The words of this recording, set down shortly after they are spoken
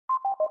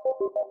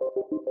What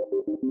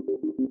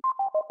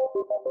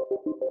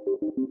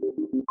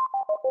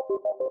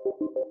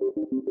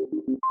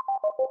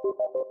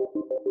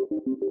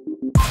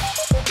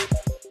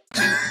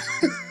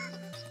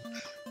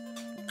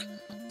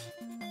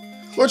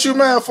you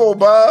mad for,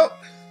 Bob?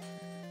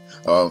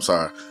 Oh, I'm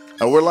sorry.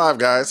 We're live,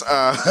 guys.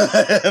 Someone's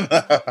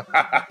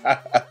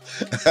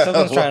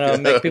trying to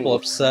make people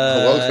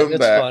upset. Welcome it's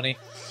back. Funny.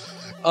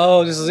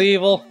 Oh, this is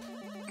evil.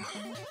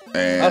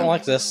 And I don't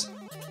like this.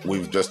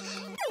 we've just...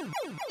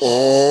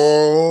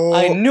 Oh!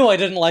 I knew I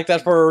didn't like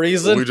that for a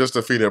reason. We just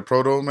defeated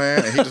Proto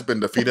Man, and he just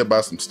been defeated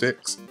by some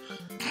sticks.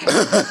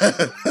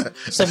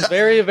 Some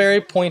very,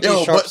 very pointy,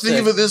 Yo, sharp but think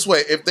of sticks. it this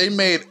way: if they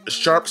made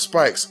sharp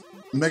spikes,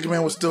 Mega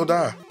Man would still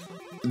die.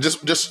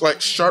 Just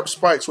like sharp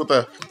spikes with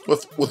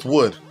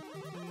wood.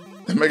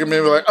 And Mega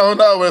Man would be like, "Oh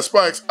no, with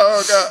spikes!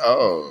 Oh god!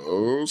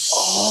 Oh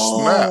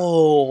snap!"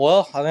 Oh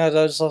well, I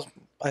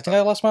think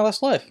I lost my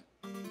last life.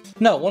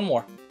 No, one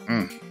more.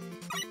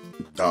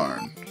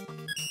 Darn.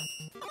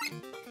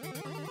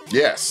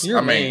 Yes, You're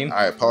I mean, mean.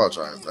 I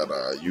apologize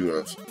that you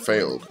have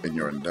failed in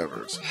your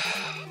endeavors,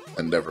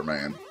 Endeavor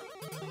Man.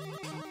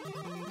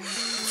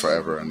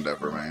 Forever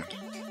Endeavor Man.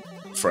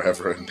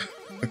 Forever and.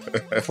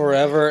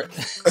 Forever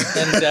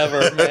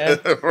endeavor, man.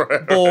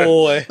 Forever.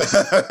 Boy.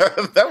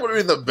 That would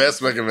be the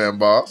best Mega Man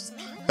boss.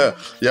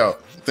 Yo,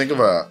 think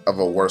of a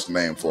worse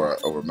name for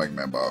a Mega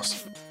Man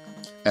boss.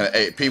 And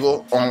hey,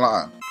 people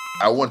online,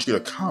 I want you to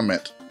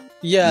comment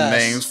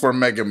names for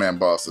Mega Man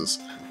bosses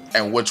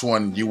and which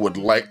one you would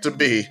like to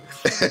be,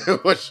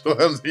 which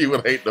ones you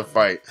would hate to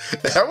fight.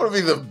 That would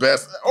be the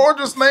best. Or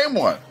just name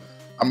one.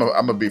 I'm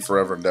gonna be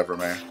Forever Endeavor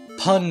Man.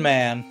 Pun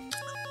man.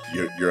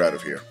 You're out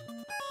of here.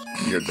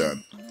 You're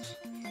done.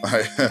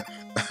 I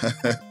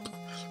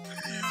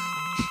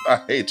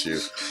hate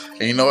you.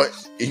 And you know what?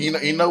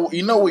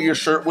 You know what your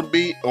shirt would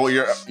be, or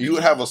you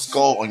would have a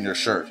skull on your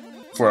shirt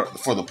for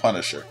the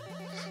Punisher.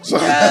 So,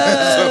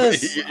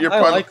 Yes! so your I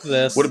like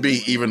this. would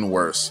be even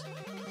worse.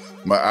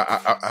 But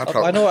I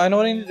probably I know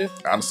what I need to do.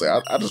 honestly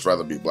I'd just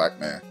rather be Black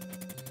Man,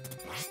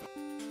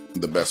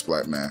 the best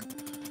Black Man.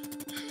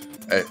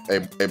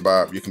 Hey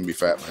Bob, you can be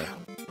Fat Man.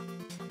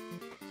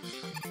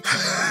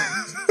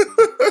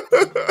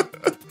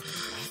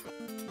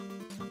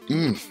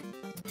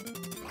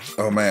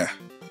 Oh man.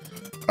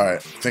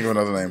 Alright, think of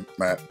another name,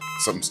 Matt.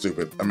 Something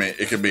stupid. I mean,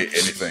 it could be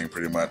anything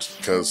pretty much,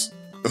 because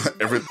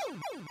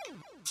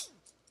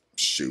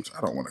shoot,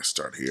 I don't want to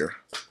start here.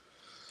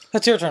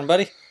 That's your turn,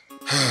 buddy.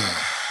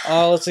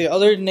 Let's see,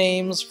 other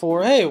names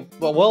for... Hey,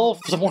 well,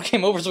 the more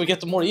game over, so we get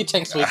the more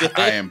E-tanks we get.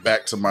 I am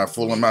back to my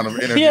full amount of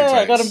energy Yeah,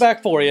 tanks. I got him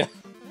back for you.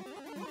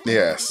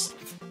 Yes.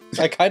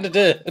 I kinda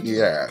did.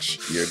 Yes,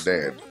 you're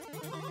dead.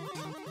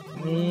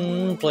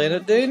 Playing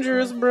it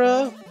dangerous,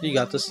 bruh. You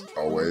got this.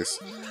 Always.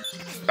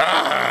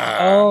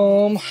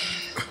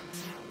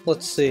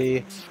 Let's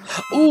see.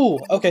 Ooh,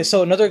 okay,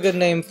 so another good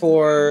name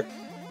for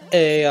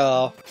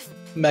a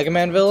Mega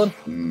Man villain?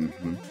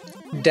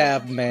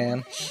 Dab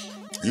Man.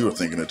 You were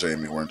thinking of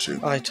Jamie, weren't you?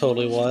 I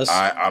totally was.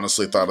 I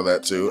honestly thought of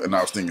that too, and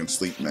I was thinking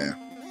Sleep Man.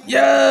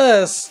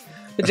 Yes!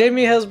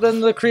 Jamie has been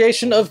the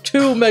creation of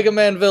 2 Mega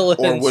Man villains.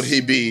 Or would he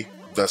be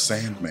the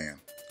Sandman?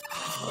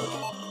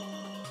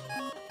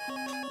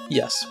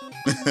 Yes.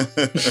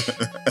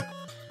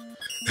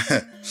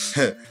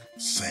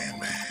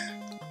 Sandman.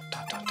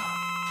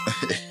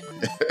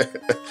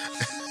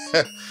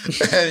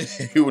 And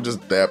he would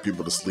just dab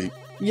people to sleep.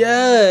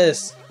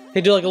 Yes!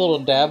 He'd do like a little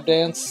dab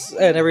dance,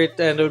 and it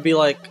would be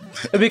like...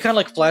 It'd be kind of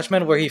like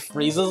Flashman where he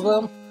freezes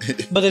them,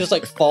 but they just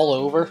like fall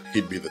over.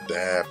 He'd be the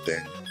dab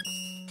Daniel.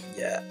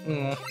 Yeah.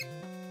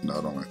 No,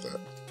 I don't like that.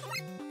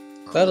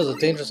 That is a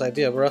dangerous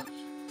idea, bro.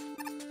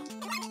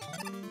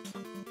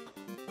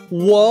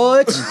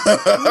 What? What?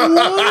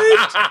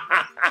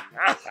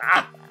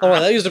 Oh,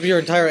 that used up your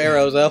entire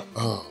arrow, though.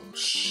 Oh,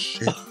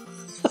 shit.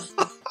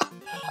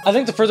 I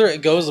think the further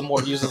it goes, the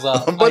more it uses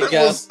up. But I it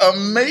guess. was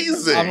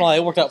amazing. I'm like,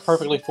 it worked out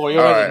perfectly for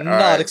you. I did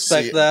not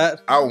expect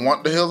that. I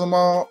want to heal them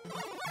all.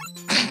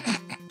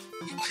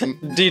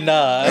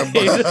 Denied.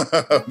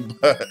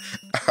 but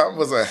I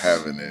wasn't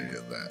having any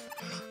of that.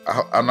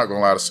 I'm not gonna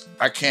lie.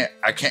 I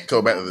can't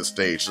go back to this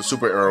stage. The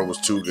super arrow was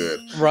too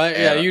good. Right?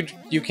 And Yeah.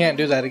 You can't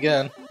do that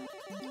again.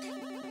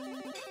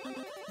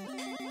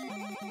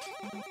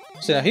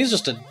 See, now he's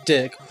just a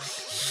dick.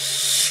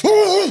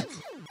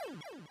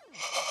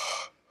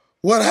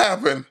 What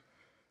happened?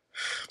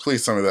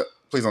 Please tell me that.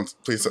 Please don't.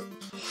 Please. Ooh,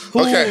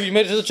 Okay. you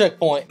made it to the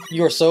checkpoint.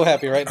 You are so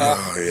happy right now.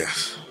 Oh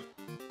yes.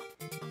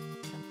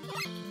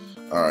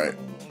 All right.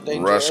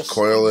 Dangerous. Rush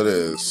coil it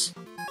is.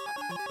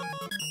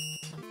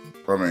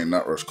 I mean,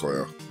 not rush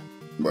coil,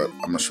 but I'm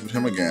gonna shoot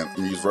him again. I'm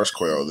gonna use rush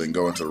coil, then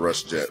go into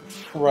rush jet.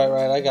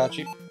 Right. I got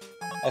you.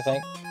 I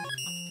think.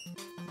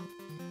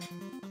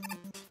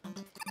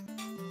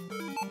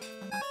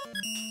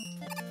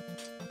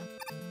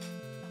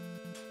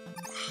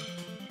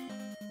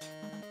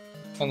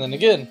 And then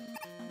again.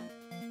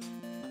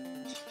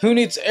 Who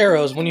needs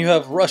arrows when you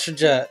have Rush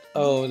Jet?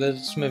 Oh,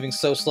 that's moving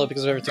so slow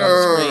because of everything on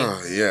the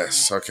screen.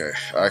 Yes, okay.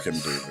 I can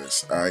do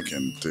this. I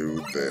can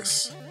do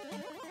this.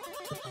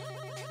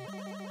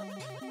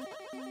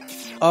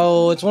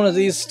 Oh, it's one of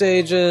these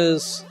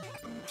stages.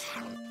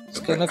 It's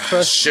gonna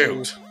crush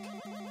Shoot!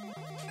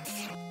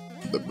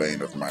 The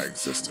bane of my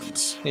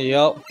existence.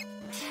 Yup.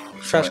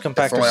 Trash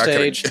compactor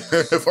stage.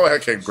 If only I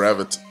can grab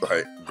it,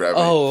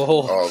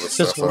 all the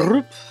stuff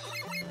up.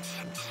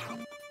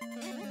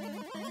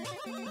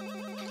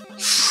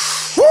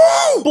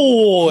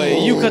 Boy,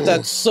 you cut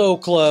that so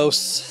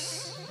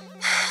close.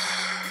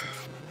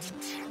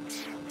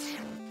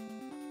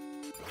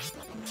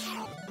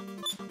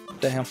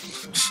 Damn.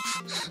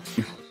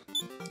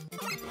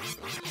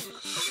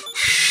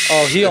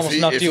 Oh, he almost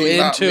knocked you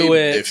into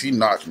it. If he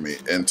knocked me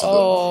into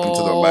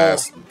the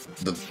last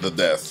the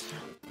death,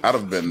 I'd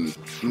have been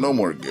no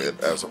more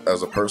good as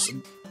a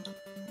person.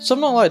 So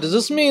I'm not lying. Does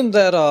this mean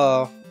that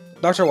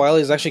Dr.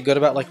 Wily is actually good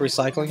about like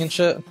recycling and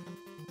shit?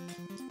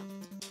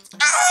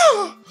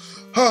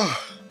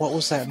 What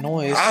was that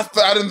noise? I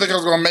didn't think I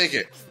was gonna make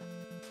it.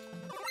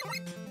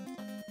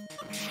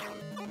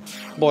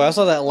 Boy, I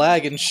saw that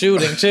lag in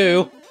shooting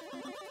too.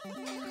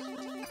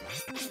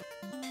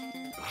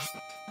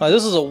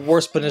 This is a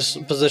worse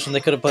position they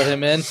could have put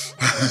him in.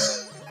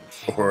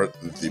 Or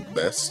the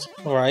best.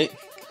 Right.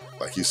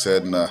 Like you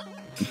said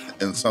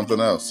in something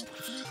else.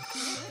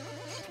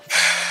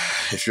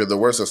 If you're the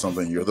worst at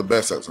something, you're the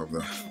best at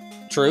something.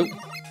 True.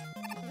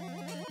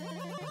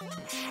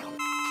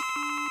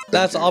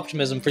 That's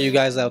optimism for you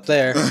guys out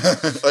there.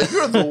 Like,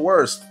 you're the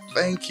worst.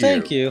 Thank you.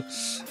 Thank you.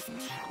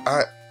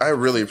 I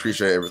really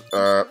appreciate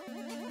it.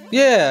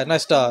 Yeah,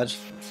 nice dodge.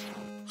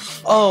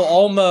 Oh,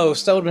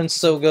 almost. That would have been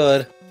so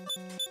good.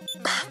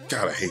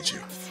 God, I hate you.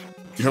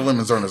 Your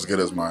lemons aren't as good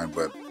as mine,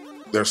 but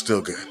they're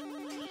still good.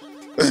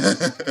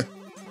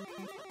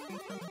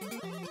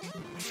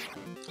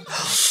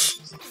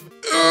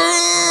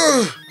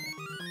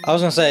 I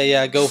was gonna say,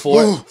 yeah, go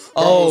for it.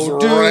 Oh,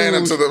 dude. Ran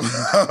into them.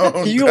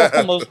 Oh, you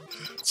almost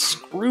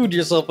screwed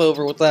yourself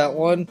over with that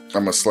one.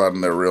 I'm gonna slide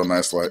in there real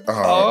nice, like,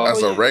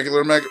 as a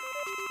regular mega.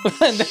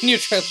 And then you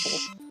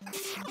transform.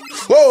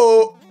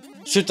 Whoa!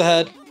 Shoot the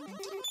head.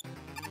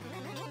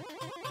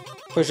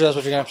 Pretty sure that's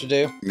what you're gonna have to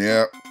do.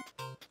 Yeah.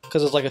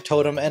 Because it's like a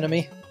totem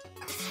enemy.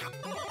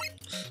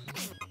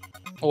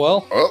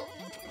 Well,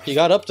 you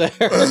got up there.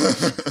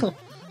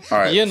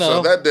 Alright, you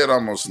know. So that did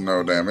almost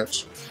no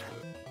damage.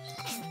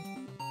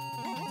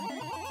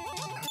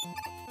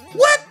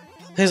 What?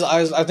 His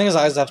eyes, I think his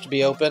eyes have to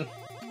be open.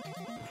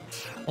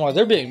 Oh,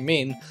 they're being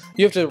mean.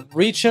 You have to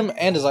reach him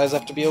and his eyes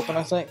have to be open,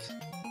 I think.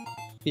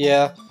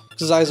 Yeah, because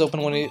his eyes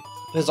open when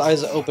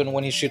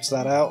he shoots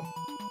that out.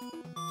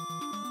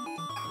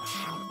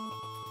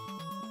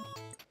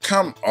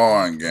 Come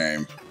on,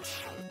 game.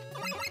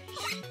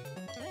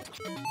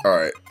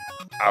 Alright.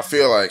 I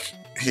feel like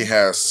he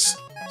has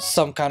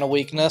some kind of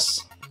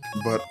weakness.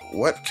 But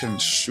what can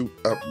shoot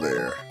up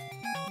there?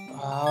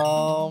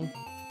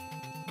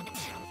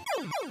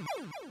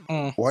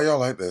 Why y'all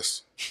like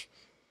this?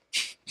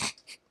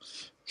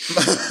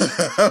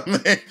 I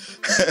mean,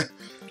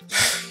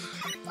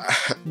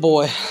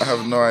 boy. I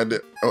have no idea.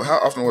 Oh, how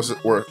often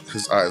were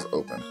his eyes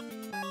open?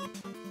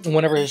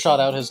 Whenever he shot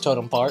out his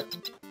totem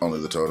part. Only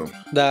the totem.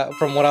 That,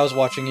 from what I was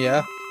watching,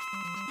 yeah.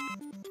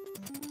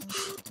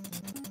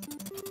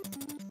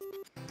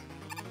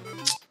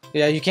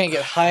 Yeah, you can't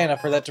get high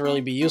enough for that to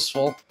really be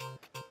useful.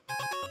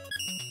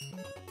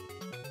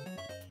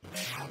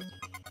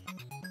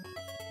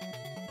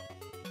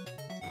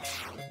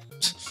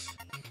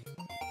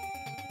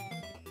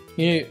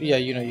 Yeah,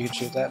 you know you can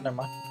shoot that. Never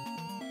mind.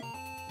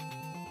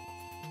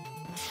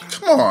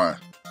 Come on.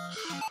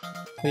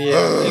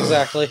 Yeah,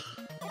 exactly.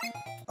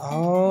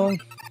 I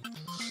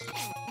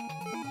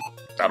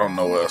don't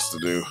know what else to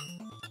do.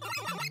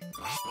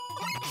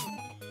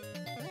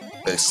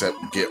 Except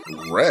get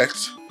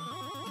wrecked.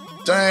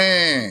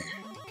 Dang.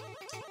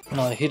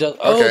 No, he does.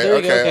 Okay, Oh, there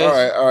you go.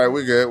 Okay. All right,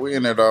 we good. We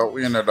in there, dog.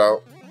 We in there,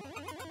 dog.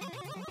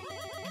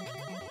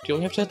 Do you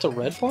only have to hit the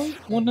red part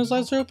when his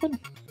eyes are open?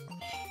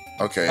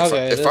 Okay,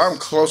 if I'm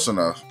close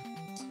enough,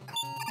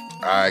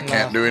 I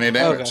can't do any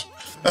damage.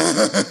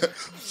 Okay.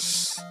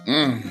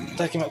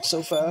 That came out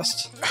so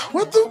fast.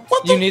 What the?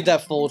 You need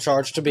that full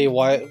charge to be a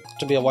wide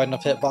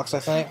enough hitbox, I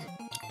think.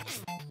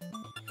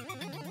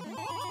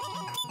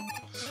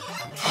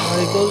 There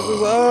he goes with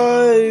his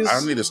eyes.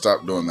 I need to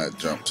stop doing that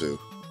jump too.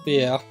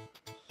 Yeah,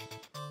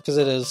 because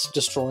it is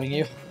destroying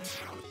you.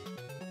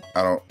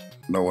 I don't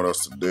know what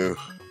else to do.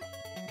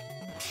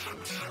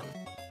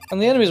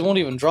 And the enemies won't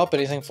even drop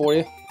anything for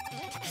you.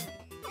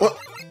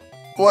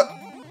 What?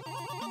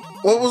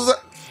 What was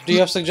that? Do you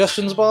have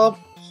suggestions, Bob?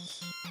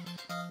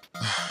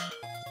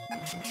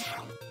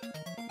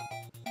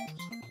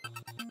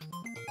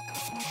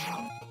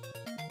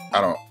 I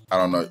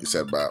don't know what you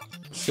said, Bob.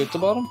 Shoot the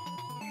bottom?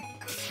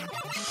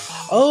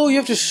 Oh, you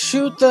have to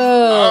shoot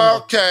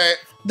them! Okay.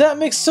 That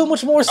makes so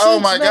much more sense. Oh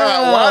my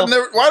god,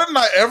 why didn't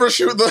I ever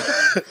shoot the...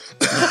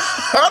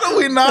 How do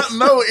we not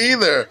know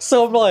either?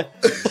 So I'm like...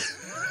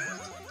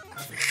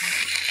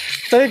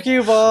 Thank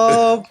you,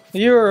 Bob.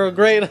 You're a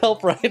great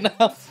help right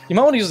now. You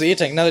might want to use the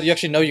E-Tank now that you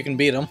actually know you can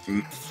beat him.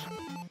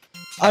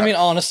 I mean,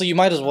 honestly, you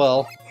might as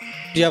well.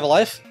 Do you have a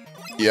life?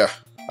 Yeah.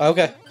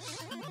 Okay.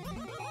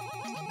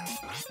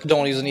 Don't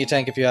want to use an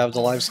E-Tank if you have the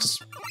lives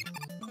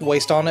to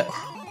waste on it.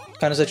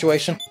 Kind of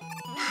situation.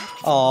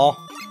 Aww.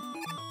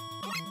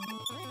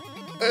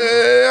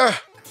 Yeah.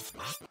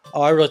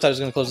 Oh, I really thought he was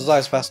going to close his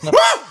eyes fast enough.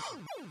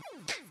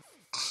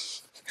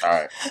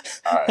 Alright.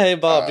 Hey,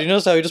 Bob, do you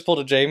notice how he just pulled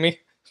a Jamie?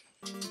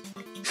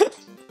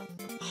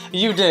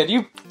 You did.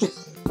 You...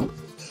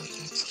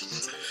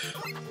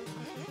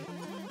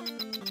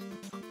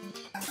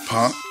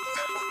 Huh?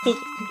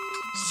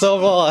 So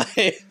am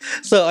I.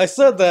 So I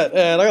said that,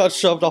 and I got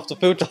shoved off the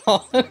futon.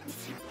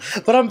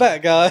 But I'm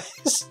back,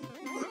 guys.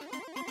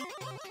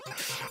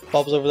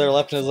 Bob's over there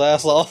laughing his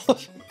ass off.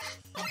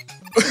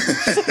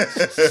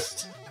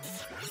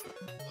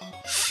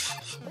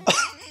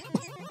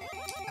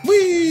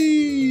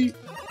 Whee!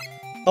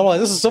 I'm like,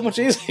 this is so much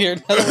easier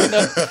now that we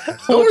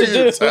know what to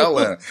do.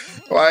 Telling?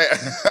 Like,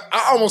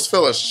 I almost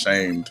feel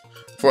ashamed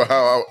for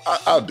how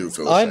I do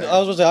feel ashamed. I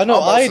was gonna say, I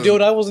know I do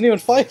it, I wasn't even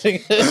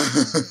fighting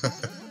it.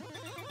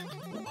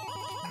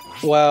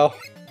 Wow.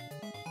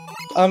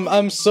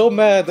 I'm so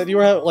mad that you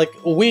were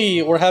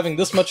we were having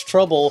this much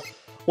trouble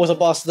with a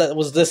boss that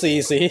was this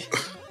easy.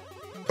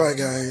 Bye,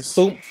 guys.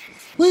 Boom.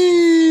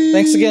 Whee!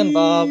 Thanks again,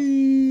 Bob.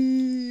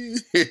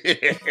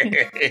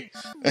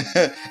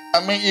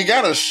 I mean, you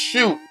gotta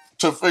shoot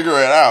to figure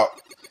it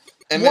out.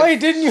 And why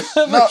didn't you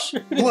ever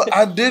shoot it? Look,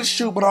 I did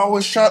shoot, but I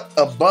always shot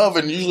above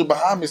and usually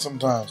behind me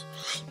sometimes.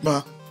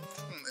 But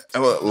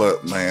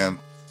look, man.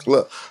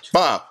 Look,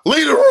 Bob,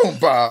 leave the room,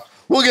 Bob.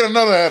 We'll get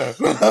another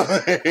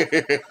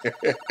header.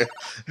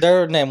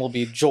 Their name will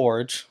be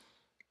George.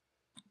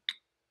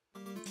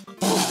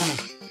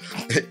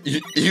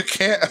 You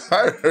can't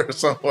hire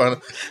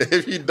someone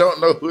if you don't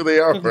know who they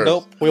are first.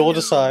 Nope, we will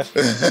decide.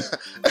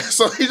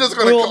 So he's just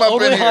going to come up in here. We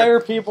will only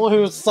hire people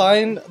who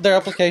sign their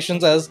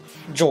applications as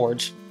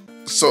George.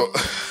 So,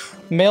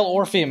 male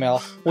or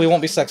female. We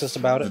won't be sexist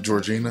about it.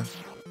 Georgina?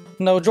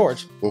 No,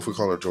 George. What if we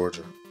call her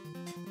Georgia?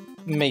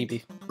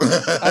 Maybe.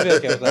 I'd be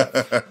okay with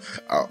that.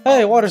 Oh.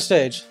 Hey, water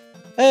stage.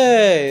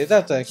 Hey,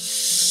 that thing.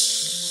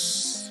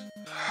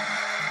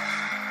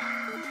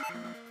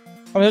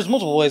 I mean, there's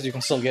multiple ways you can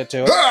still get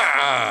to it.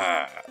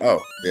 Ah!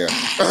 Oh, yeah.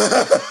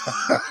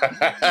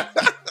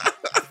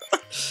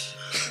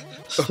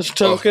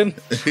 Token.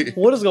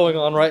 What is going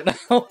on right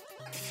now?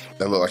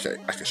 That look like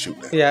I can shoot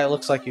that. Yeah, it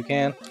looks like you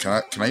can.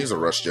 Can I use a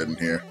rush jet in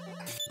here?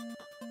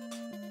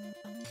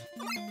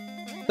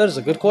 That is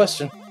a good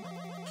question.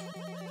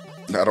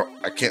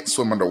 I can't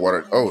swim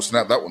underwater. Oh,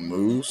 snap, that one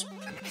moves.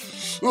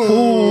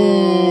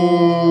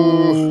 Ooh.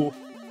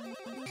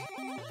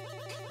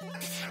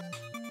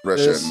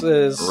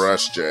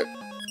 Rush jet.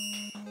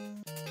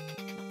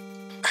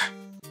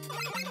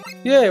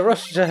 Yay,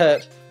 rush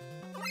jet.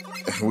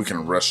 We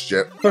can rush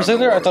jet. For a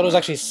second there, I thought it was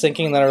actually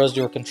sinking, and then I realized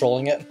you were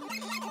controlling it.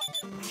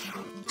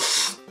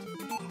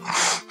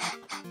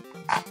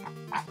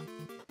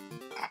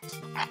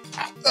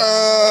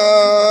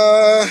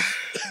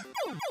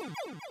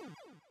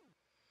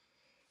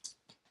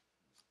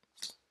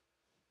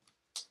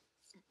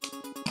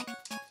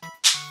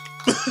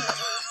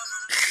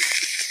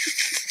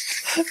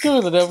 Give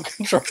me the damn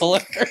controller.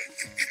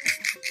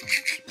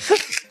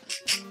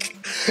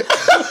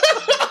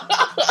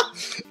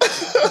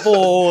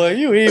 Boy,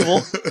 you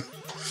evil.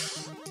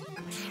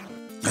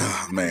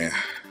 Oh, man.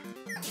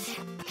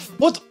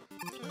 What?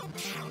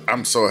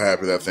 I'm so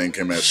happy that thing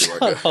came at you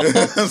like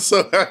that. I'm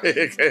so happy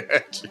it came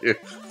at you.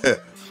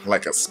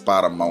 Like a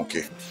spider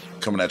monkey.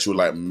 Coming at you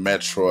like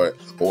Metroid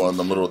or one of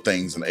the little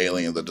things in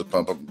Alien that just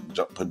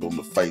jump people in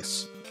the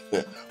face.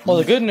 Well,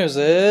 the good news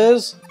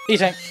is...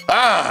 E-Tank.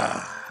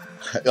 Ah!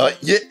 Yeah,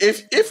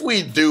 if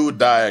we do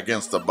die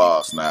against the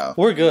boss now...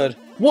 We're good.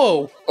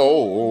 Whoa!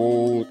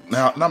 Oh,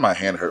 now my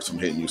hand hurts from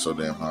hitting you so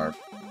damn hard.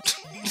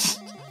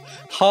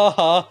 Ha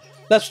ha.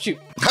 That's what you...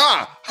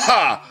 Ha!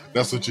 Ha!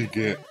 That's what you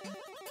get.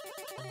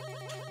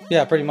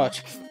 Yeah, pretty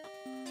much.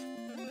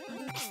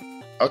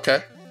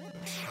 Okay.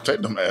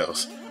 Take them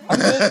L's.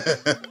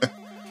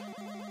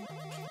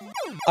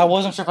 I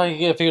wasn't sure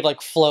if you would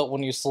like float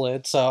when you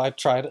slid, so I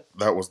tried it.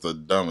 That was the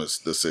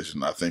dumbest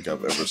decision I think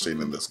I've ever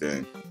seen in this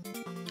game.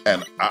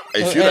 And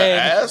if you'd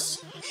have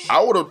asked,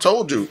 I would have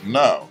told you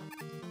no.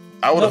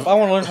 I want to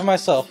learn for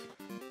myself.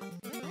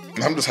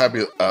 I'm just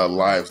happy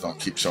lives don't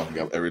keep showing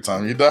up every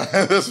time you die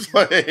in this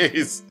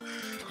place.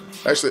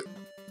 Actually,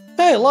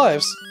 hey,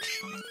 lives.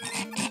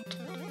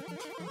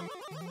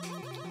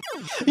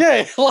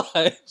 Yay,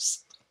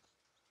 lives.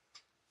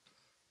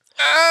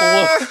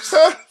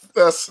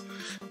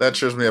 That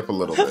cheers me up a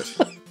little bit.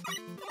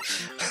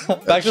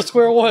 Back to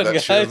square one, that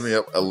guys. That cheers me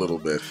up a little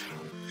bit.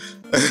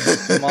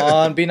 Come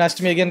on, be nice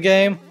to me again,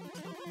 game.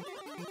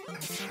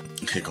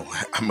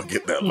 I'm gonna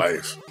get that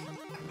life.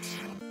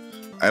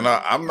 And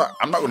I'm not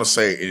gonna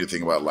say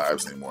anything about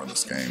lives anymore in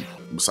this game,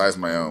 besides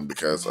my own,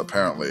 because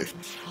apparently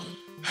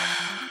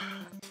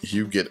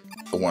you get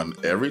one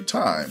every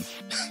time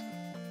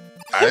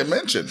I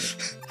mention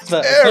it.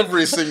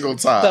 Every single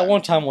time. That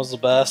one time was the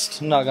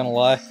best. I'm not gonna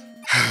lie.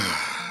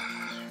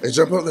 Hey,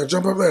 jump up there!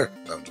 Jump up there!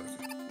 No, I'm joking.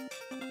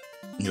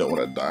 You don't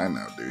want to die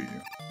now, do you?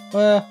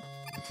 Well,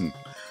 damn.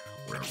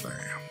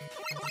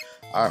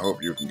 I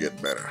hope you can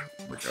get better,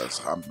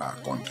 because I'm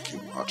not going to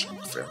keep watching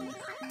failure.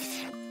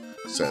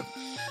 Said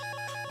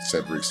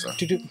Resa.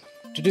 Do do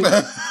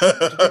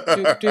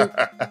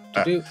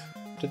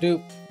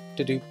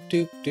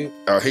do.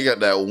 Oh, he got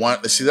that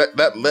one. See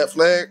that left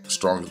leg,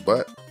 strong as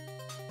butt.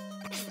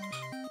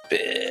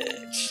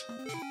 Bitch.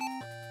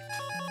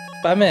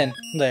 I'm in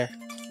there.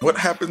 What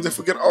happens if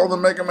we get all the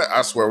Mega Man?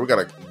 I swear we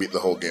gotta beat the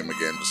whole game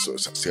again just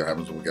to see what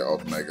happens when we get all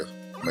the Mega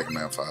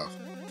Man 5.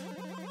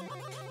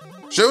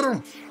 Shoot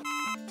him!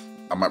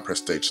 I might press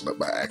stage select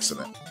by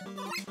accident.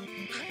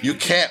 You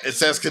can't. It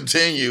says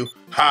continue.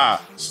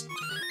 Ha!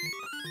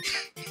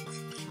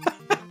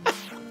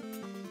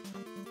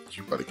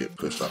 You better get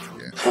pushed off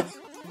again.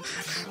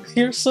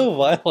 You're so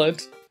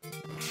violent.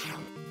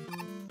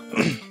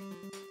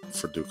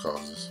 For due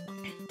causes.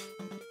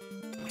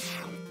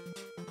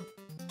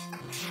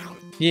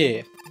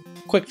 Yeah.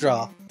 Quick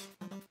draw.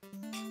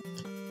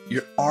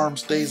 Your arm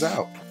stays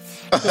out.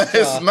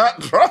 It's not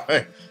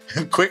drawing.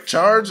 Quick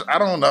charge? I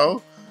don't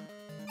know.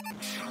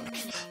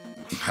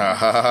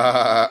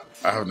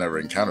 I've never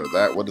encountered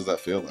that. What does that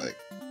feel like?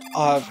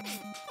 I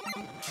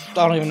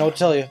don't even know what to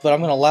tell you, but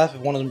I'm gonna laugh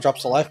if one of them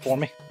drops a life for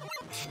me.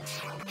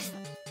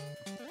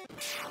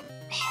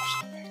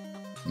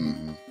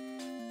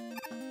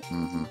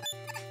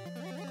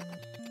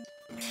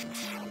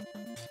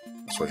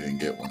 That's why you didn't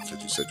get one,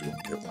 because you said you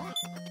wouldn't get one.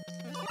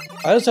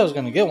 I just said I was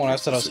gonna get one. I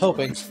said I was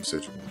hoping. You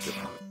said you wouldn't get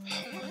one.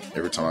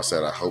 Every time I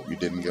said I hope you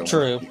didn't get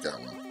True. one, you got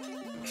one.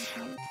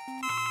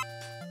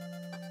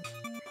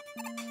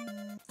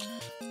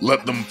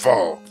 Let them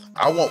fall.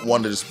 I want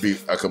one to just be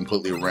a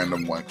completely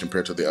random one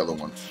compared to the other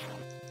one.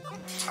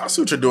 I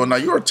see what you're doing now.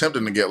 You're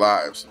attempting to get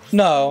lives.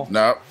 No.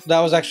 No.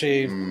 That was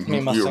actually me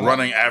messing You're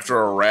running after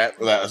a rat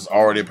that has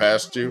already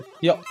passed you?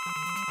 Yep.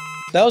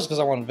 That was because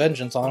I wanted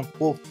vengeance on him.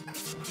 Whoa.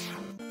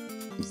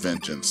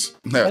 Vengeance.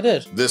 I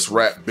did. This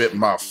rat bit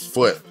my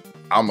foot.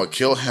 I'm gonna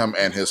kill him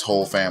and his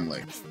whole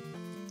family.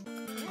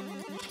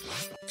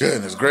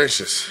 Goodness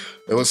gracious.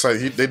 It looks like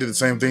they did the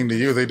same thing to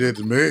you they did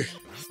to me.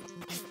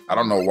 I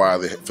don't know why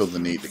they feel the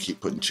need to keep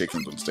putting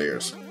chickens on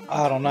stairs.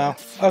 I don't know.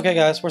 Okay,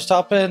 guys, we're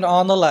stopping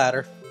on the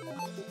ladder.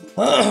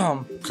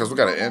 Because we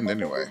gotta end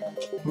anyway.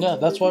 Yeah,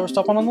 that's why we're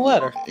stopping on the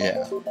ladder.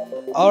 Yeah.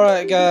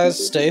 Alright,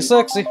 guys, stay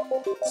sexy.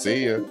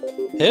 See ya.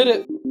 Hit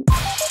it.